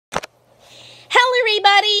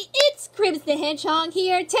everybody, it's Cribs the Hedgehog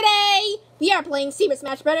here. Today, we are playing Super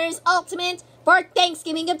Smash Bros. Ultimate for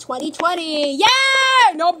Thanksgiving of 2020. Yeah!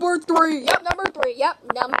 Number 3. Yep, number 3. Yep,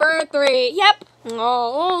 number 3. Yep.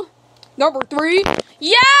 Oh, number 3.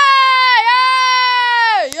 Yeah!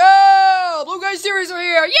 Yeah! Yeah! Blue Guy Series are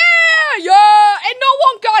here. Yeah! Yeah! And no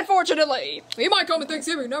one got, fortunately. He might come at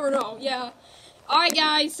Thanksgiving, never know. Yeah. Alright,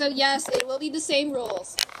 guys, so yes, it will be the same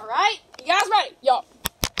rules. Alright? You guys ready? Yup.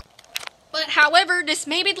 But however, this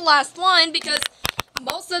may be the last one because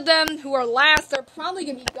most of them who are last are probably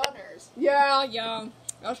gonna be gunners. Yeah,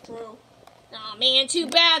 that's true. Aw, man, too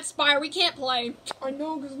bad, Spire, we can't play. I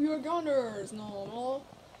know, because we are gunners. No.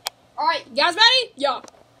 Alright, you guys ready? Yeah.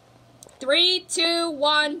 3, 2,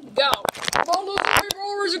 1, go. Come on, let's make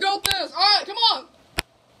rollers, you got this. Alright, come on.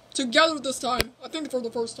 Together this time. I think for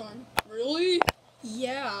the first time. Really?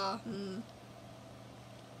 Yeah.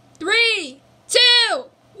 3, 2,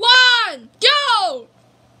 1, go!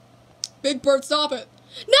 Big Bird, stop it.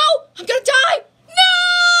 No! I'm gonna die!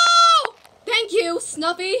 No! Thank you,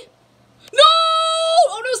 Snuffy. No!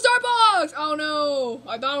 Oh no, Starbucks! Oh no.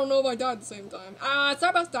 I don't know if I died at the same time.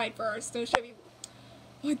 Starbucks died first, so it should be...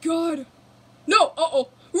 Oh my god. No! Uh-oh.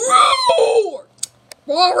 Roar!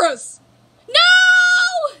 Walrus!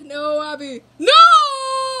 No! No, Abby.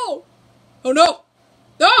 No! Oh no!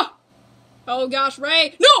 Ah! Oh gosh,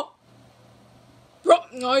 Ray. No!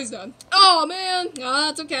 Oh, he's done. Oh, man. Oh,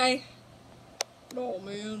 that's okay. Oh,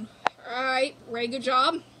 man. Alright, Ray, good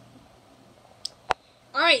job.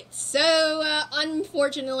 Alright, so,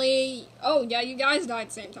 unfortunately... Oh, yeah, you guys died at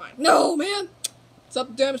the same time. No, man! It's up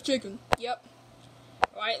to damaged chicken. Yep.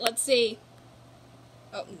 Alright, let's see.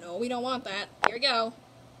 Oh, no, we don't want that. Here we go.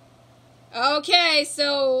 Okay,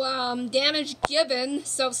 so, damage given.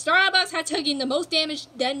 So, Starbucks had taken the most damage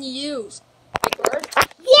than you used. Big Bird.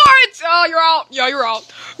 What? Oh, you're out. Yeah, you're out.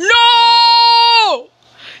 No!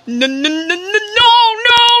 No, no, no, no, no, no,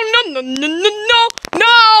 no, no, no, no,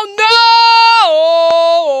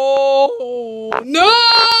 no, no,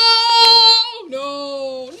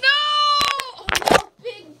 no, no,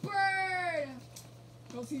 Big Bird.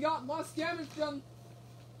 Because he got less damage than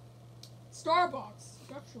Starbucks.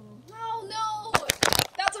 That's true. No.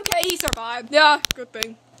 That's okay. He survived. Yeah, good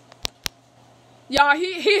thing. Yeah,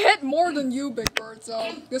 he hit more than you, Big Bird,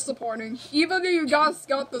 so disappointing. Even though you guys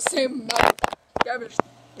got the same amount of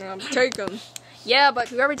damage taken. Yeah, but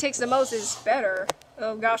whoever takes the most is better.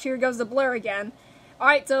 Oh gosh, here goes the blur again.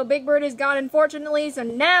 Alright, so Big Bird is gone, unfortunately, so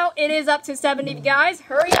now it is up to 70 guys.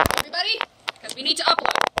 Hurry up, everybody, because we need to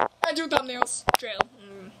upload. And do thumbnails. True.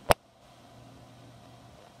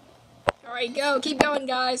 Alright, go. Keep going,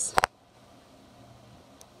 guys.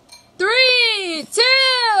 3, 2,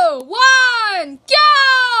 1,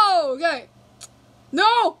 go! Okay.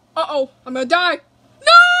 No! Uh-oh. I'm gonna die.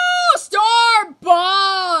 No!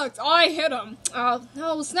 Starbucks! I hit him. Oh,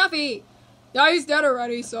 no, Snuffy. Yeah, he's dead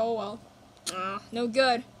already, so, well. No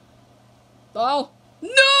good. Oh.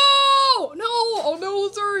 No! No! Oh, no,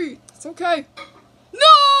 sorry. It's okay.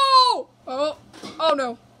 No! Oh,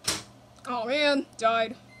 no. Oh, man.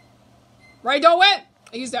 Died. Right, don't win!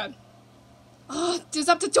 He's dead. Oh, it's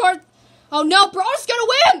up to Tort. Oh no, Bro's gonna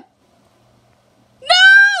win!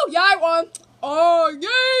 No! Yeah, I won. Oh, yay,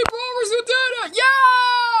 Brawlers, you did it!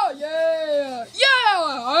 Yeah!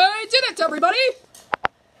 I did it, everybody!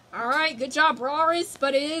 Alright, good job, Brawlers,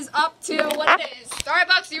 but it is up to what it is.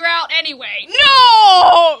 Starbucks, you're out anyway.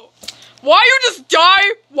 No! Why you just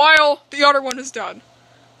die while the other one is dead?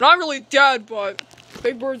 Not really dead, but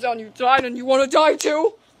Big Bird's on you died and you wanna die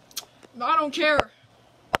too? I don't care.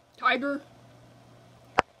 Tiger.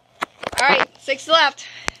 Alright, 6 left.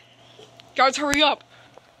 Guys, hurry up.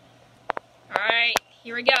 Alright,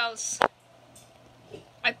 here it goes.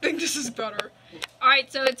 I think this is better.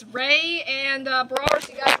 Alright, so it's Ray and Brawlers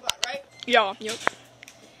you guys got, right? Yeah, yep.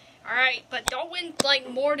 Alright, but don't win, like,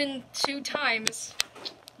 more than 2 times.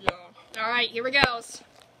 Yeah. Alright, here it goes.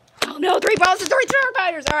 Oh no, 3 balls and 3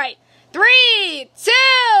 fighters! Alright. 3, 2,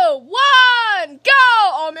 1, go!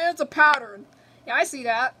 Oh man, it's a pattern. Yeah, I see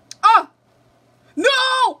that. Oh!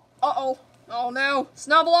 No! Uh-oh. Oh no.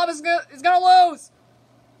 Snubble is gonna lose.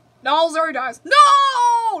 No, Zuri dies.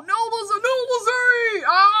 No! No, Zuri!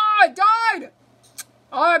 Ah, I died!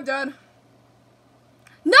 Oh, I'm dead.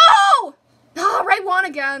 No! Oh, Ray won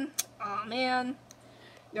again. Oh man.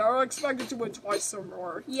 Yeah, I expected to win twice or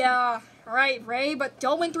more. Yeah, alright, Ray, but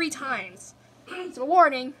don't win 3 times. It's a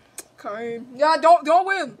warning. Okay. Yeah, don't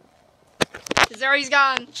win. Zuri's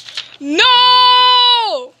gone.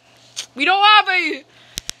 No! We don't have a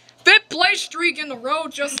 5th place streak in the row,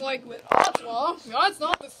 just like with Ottawa. Yeah, it's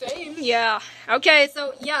not the same. Yeah. Okay,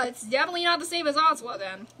 so, yeah, it's definitely not the same as Ottawa,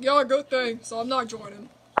 then. Yeah, good thing. So I'm not joining.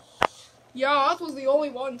 Yeah, Ottawa's the only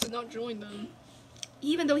one to not join them.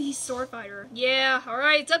 Even though he's sword fighter. Yeah,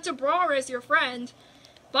 alright, it's up to Brawlers, your friend.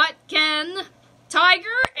 But can Tiger,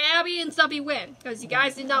 Abby, and Stuffy win? Because you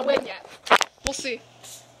guys did not win yet. We'll see.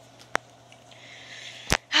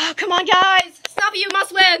 Oh, come on, guys. Stuffy, you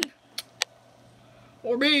must win.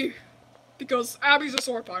 Or me. Because Abby's a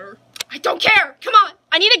sword fighter. I don't care. Come on.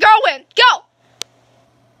 I need a girl win. Go.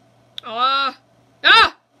 Oh,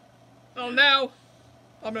 no.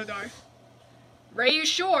 I'm gonna die. Ray, you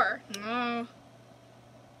sure? Oh,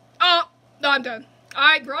 no, I'm done.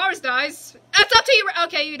 Alright, Brawlers dies. That's up to you.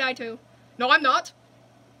 Okay, you die too. No, I'm not.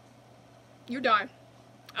 You die.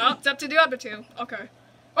 Oh, it's up to the other two. Okay.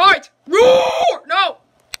 Alright. Roar! No!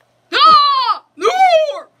 Ah!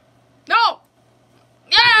 Roar! No!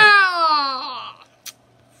 Yeah!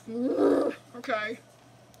 Okay.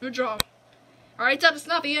 Good job. Alright, it's up to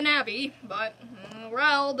Snuffy and Abby, but,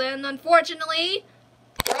 well, then, unfortunately,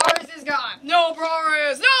 Brawlers is gone. No,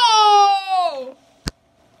 Brawlers! No!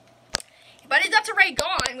 But it's up to Ray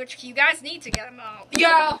gone, which you guys need to get him out.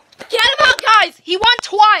 Yeah. Get him out, guys! He won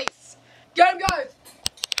twice! Get him, guys!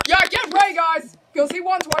 Yeah, get Ray, guys! Because he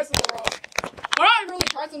won twice in a row. Well, not really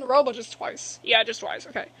twice in a row, but just twice. Yeah, just twice,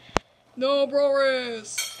 okay. No,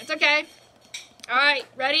 Brawlers. It's okay. Alright,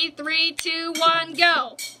 ready? 3, 2, 1,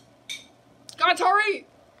 go! Guys, hurry!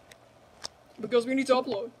 Because we need to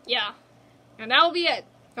upload. Yeah. And that'll be it.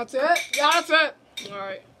 That's it? Yeah, that's it.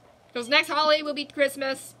 Alright. Because next holiday will be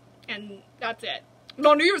Christmas, and that's it.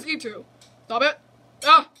 No, New Year's Eve too. Stop it.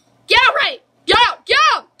 Ah! Get out, Ray! Get out! Get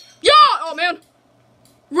out! Yeah! Oh, man.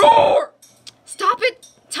 Roar! Stop it!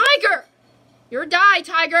 Tiger! You're die,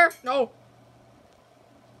 Tiger. No.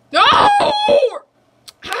 No!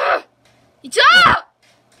 It's up!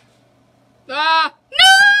 No!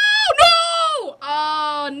 No!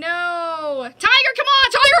 Oh, no. Tiger, come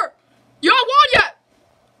on, Tiger! You haven't won yet!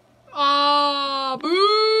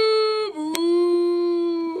 Boo!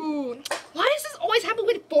 Boo! Why does this always happen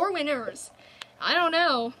with 4 winners? I don't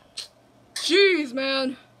know. Jeez,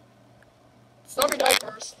 man. Stuffy died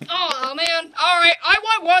first. Oh, man. Alright, I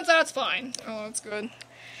won once, that's fine. Oh, that's good.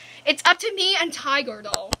 It's up to me and Tiger,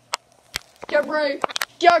 though. Get Ray.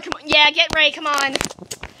 Yeah, come on. Yeah, get Ray, come on.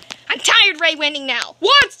 I'm tired Ray winning now.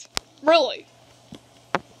 What? Really?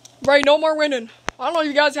 Ray, no more winning. I don't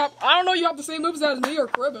know you have the same moves as me or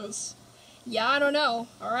Cribbis. Yeah, I don't know.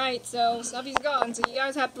 Alright, so Snuffy's gone, so you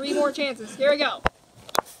guys have 3 more chances. Here we go.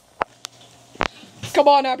 Come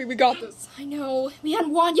on, Abby, we got this. I know. We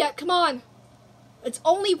haven't won yet. Come on. It's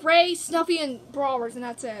only Ray, Snuffy, and Brawlers, and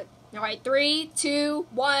that's it. Alright, 3, 2,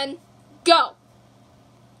 1, go!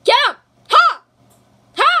 Get him! Ha!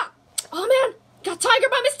 Ha! Oh, man! Got Tiger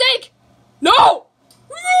by mistake! No!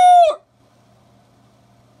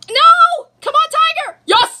 No! Come on, Tiger!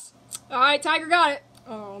 Yes! Alright, Tiger got it.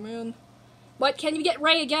 Oh, man. But can you get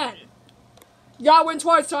Ray again? You gotta win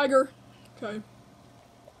twice, Tiger. Okay.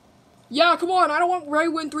 Yeah, come on. I don't want Ray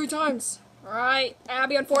to win 3 times. Alright,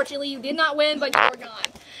 Abby, unfortunately, you did not win, but you're gone.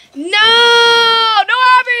 No! No,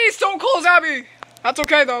 Abby! So close, Abby! That's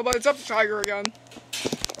okay, though, but it's up to Tiger again.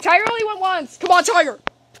 Tiger only won once. Come on, Tiger!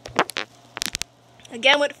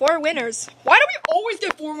 Again with 4 winners. Why do we always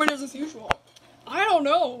get 4 winners as usual? I don't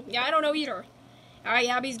know. Yeah, I don't know either. Alright,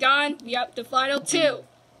 Abby's gone. Yep, the final 2.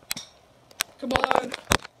 Come on.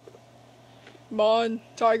 Come on,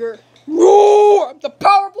 Tiger. Roar! I'm the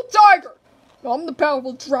powerful tiger! I'm the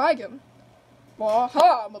powerful dragon.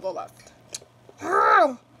 Aha, I'm on the left.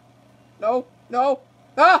 No, no.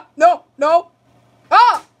 Ah, no, no.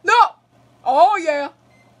 Ah, no! Oh, yeah.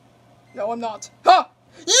 No, I'm not. Ha!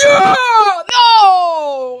 Yeah!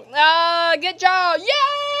 No! Good job.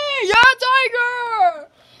 Yay! Yeah, Tiger!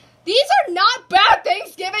 These are not bad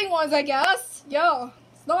Thanksgiving ones, I guess. Yeah,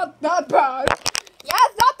 it's not that bad. Yeah,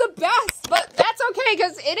 it's not the best, but that's okay,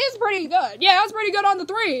 because it is pretty good. Yeah, it's pretty good on the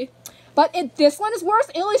 3. But this one is worse.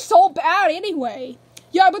 It is so bad anyway.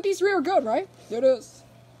 Yeah, but these 3 are good, right? It is.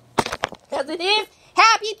 Yes, it is.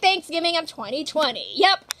 Happy Thanksgiving of 2020.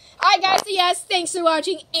 Yep. Alright, guys, so yes, thanks for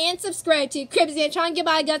watching, and subscribe to Cribbs and Tron.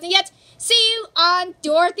 Goodbye, guys, and yet, see you on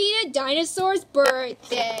Dorothy the Dinosaur's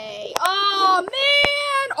birthday. Oh,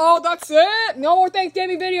 man! Oh, that's it. No more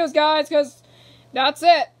Thanksgiving videos, guys, because that's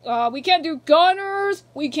it. We can't do Gunners,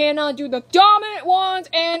 we cannot do the dominant ones,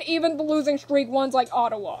 and even the losing streak ones like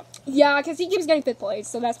Ottawa. Yeah, because he keeps getting 5th place,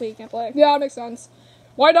 so that's why he can't play. Yeah, that makes sense.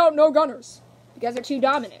 Why don't no Gunners? Because they're too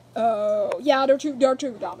dominant. Oh, yeah, they're too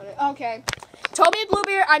dominant. Okay. Toby and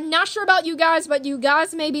Bluebeard, I'm not sure about you guys, but you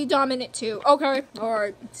guys may be dominant too. Okay,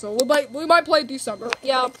 alright. So we might play December.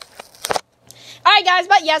 Yeah. Alright guys,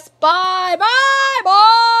 but yes, bye, bye,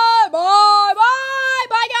 bye, bye, bye,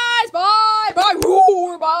 bye guys, bye, bye,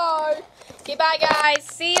 roar, bye. Okay, bye guys.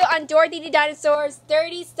 See you on Dorothy the Dinosaur's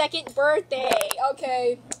 32nd birthday.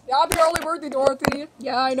 Okay. Happy early birthday, Dorothy.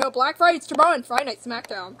 Yeah, I know. Black Friday's tomorrow and Friday Night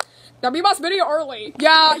SmackDown. That'll be my video early.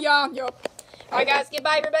 Yeah, yep. Alright guys,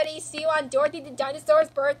 goodbye everybody. See you on Dorothy the Dinosaur's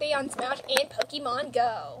birthday on Smash and Pokemon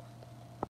Go.